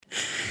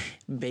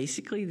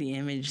Basically, the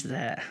image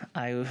that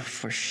I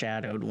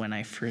foreshadowed when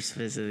I first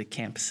visited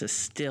campuses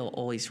still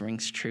always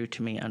rings true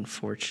to me,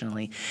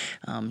 unfortunately,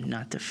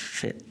 not to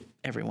fit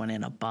everyone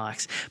in a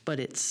box, but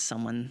it's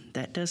someone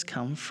that does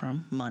come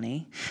from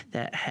money,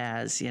 that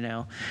has,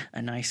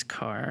 a nice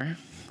car,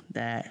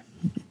 that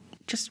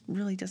just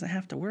really doesn't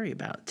have to worry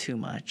about too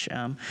much.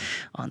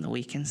 On the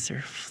weekends,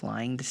 they're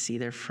flying to see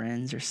their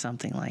friends or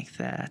something like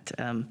that.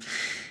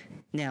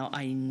 Now,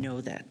 I know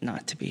that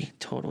not to be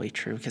totally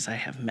true because I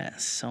have met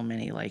so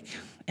many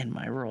in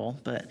my role,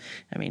 but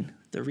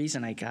the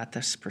reason I got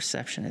this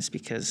perception is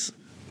because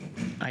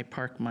I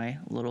park my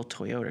little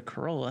Toyota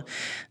Corolla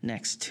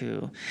next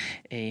to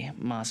a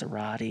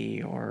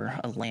Maserati or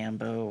a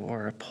Lambo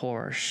or a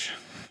Porsche,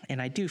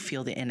 and I do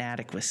feel the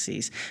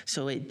inadequacies.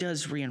 So it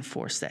does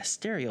reinforce that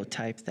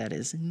stereotype that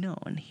is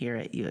known here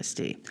at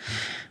USD.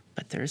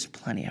 But there's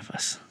plenty of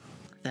us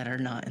that are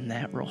not in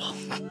that role.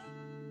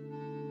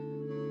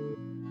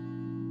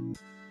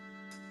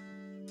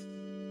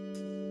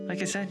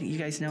 Like I said, you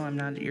guys know I'm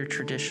not your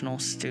traditional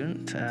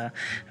student.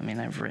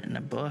 I've written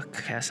a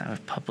book. Yes, I'm a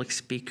public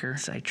speaker.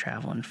 I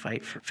travel and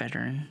fight for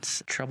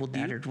veterans, troubled,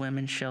 battered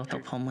women shelter,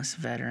 help homeless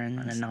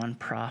veterans, a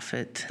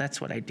nonprofit. That's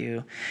what I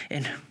do.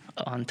 And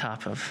on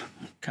top of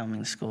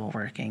coming to school,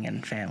 working,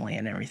 and family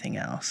and everything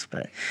else.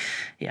 But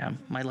yeah,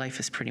 my life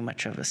is pretty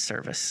much of a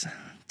service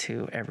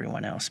to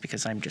everyone else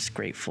because I'm just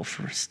grateful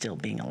for still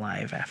being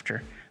alive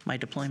after my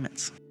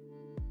deployments.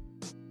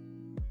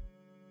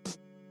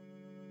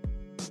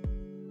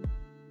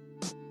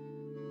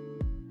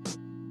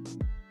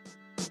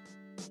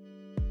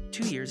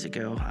 2 years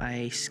ago,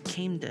 I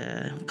came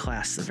to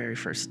class the very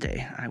first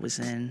day. I was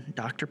in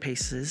Dr.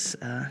 Pace's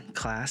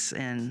class,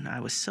 and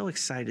I was so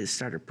excited to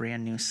start a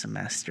brand new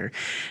semester.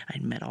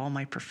 I'd met all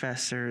my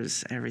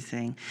professors,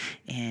 everything,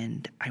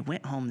 and I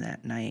went home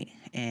that night,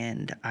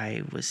 and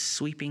I was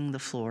sweeping the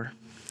floor.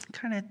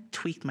 Kind of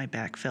tweaked my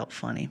back, felt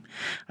funny.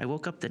 I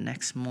woke up the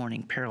next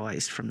morning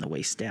paralyzed from the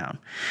waist down.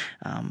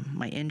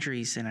 My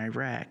injuries in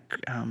Iraq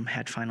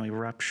had finally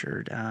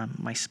ruptured.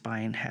 My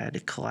spine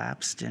had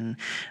collapsed and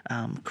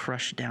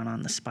crushed down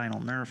on the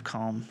spinal nerve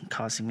column,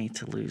 causing me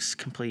to lose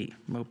complete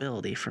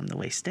mobility from the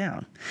waist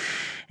down.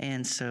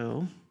 And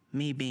so,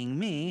 me being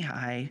me,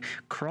 I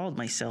crawled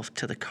myself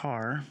to the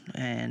car,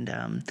 and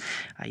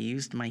I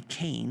used my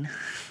cane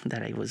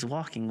that I was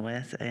walking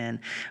with, and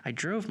I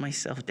drove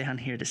myself down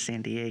here to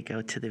San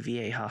Diego to the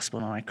VA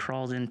hospital, and I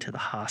crawled into the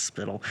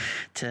hospital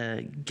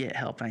to get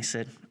help. And I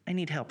said, I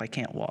need help. I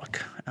can't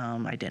walk.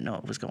 I didn't know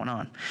what was going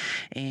on.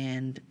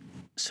 And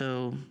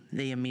so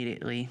they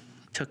immediately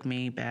took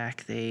me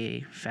back.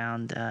 They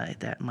found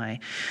that my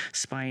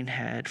spine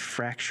had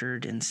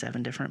fractured in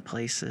 7 different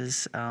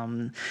places.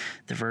 The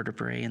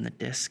vertebrae and the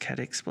disc had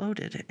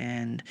exploded.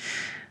 And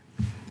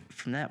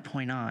from that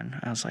point on,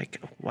 I was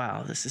like,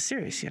 wow, this is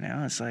serious,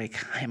 It's like,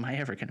 am I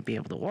ever going to be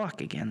able to walk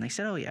again? They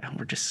said, oh, yeah,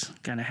 we're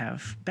just going to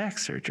have back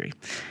surgery.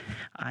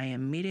 I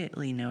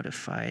immediately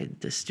notified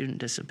the student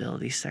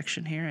disability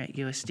section here at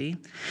USD.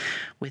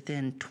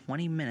 Within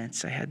 20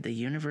 minutes, I had the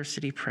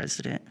university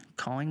president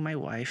calling my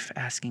wife,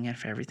 asking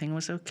if everything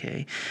was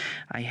okay.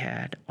 I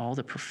had all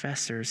the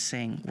professors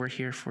saying, we're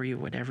here for you,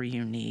 whatever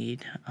you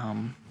need.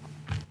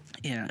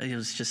 It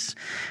was just,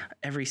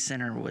 every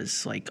center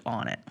was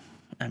on it.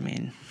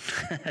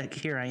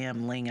 Here I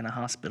am laying in a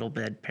hospital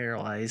bed,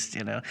 paralyzed,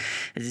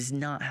 This is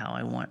not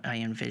how I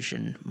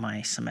envision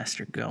my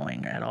semester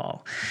going at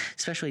all,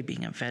 especially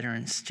being a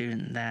veteran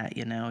student that,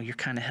 you're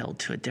kind of held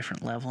to a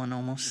different level in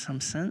almost some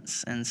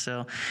sense. And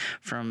so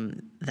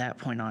from that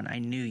point on, I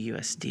knew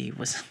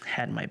USD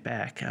had my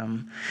back.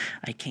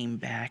 I came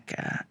back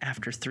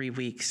after 3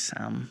 weeks,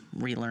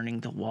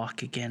 relearning to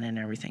walk again and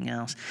everything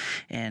else.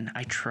 And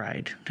I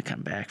tried to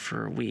come back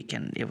for a week,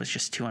 and it was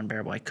just too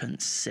unbearable. I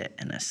couldn't sit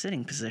in a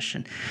sitting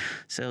position.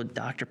 So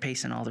Dr.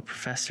 Pace and all the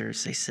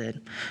professors, they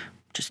said,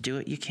 just do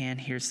what you can.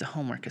 Here's the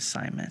homework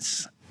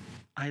assignments.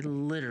 I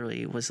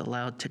literally was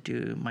allowed to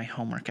do my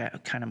homework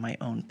at kind of my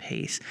own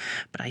pace,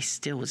 but I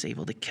still was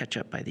able to catch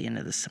up by the end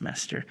of the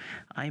semester.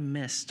 I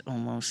missed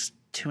almost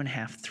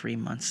 2.5, 3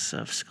 months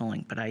of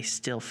schooling, but I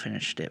still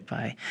finished it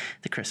by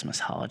the Christmas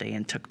holiday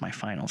and took my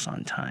finals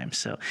on time.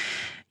 So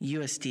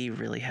USD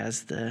really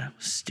has the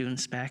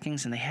students'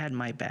 backings, and they had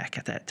my back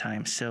at that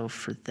time. So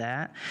for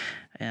that,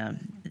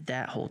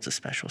 that holds a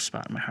special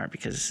spot in my heart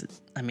because,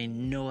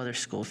 no other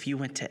school, if you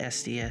went to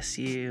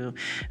SDSU,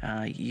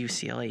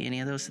 UCLA, any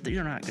of those,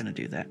 you're not going to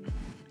do that.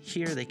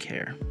 Here they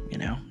care,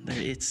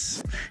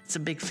 it's a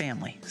big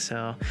family.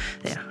 So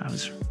yeah, I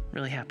was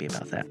really happy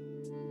about that.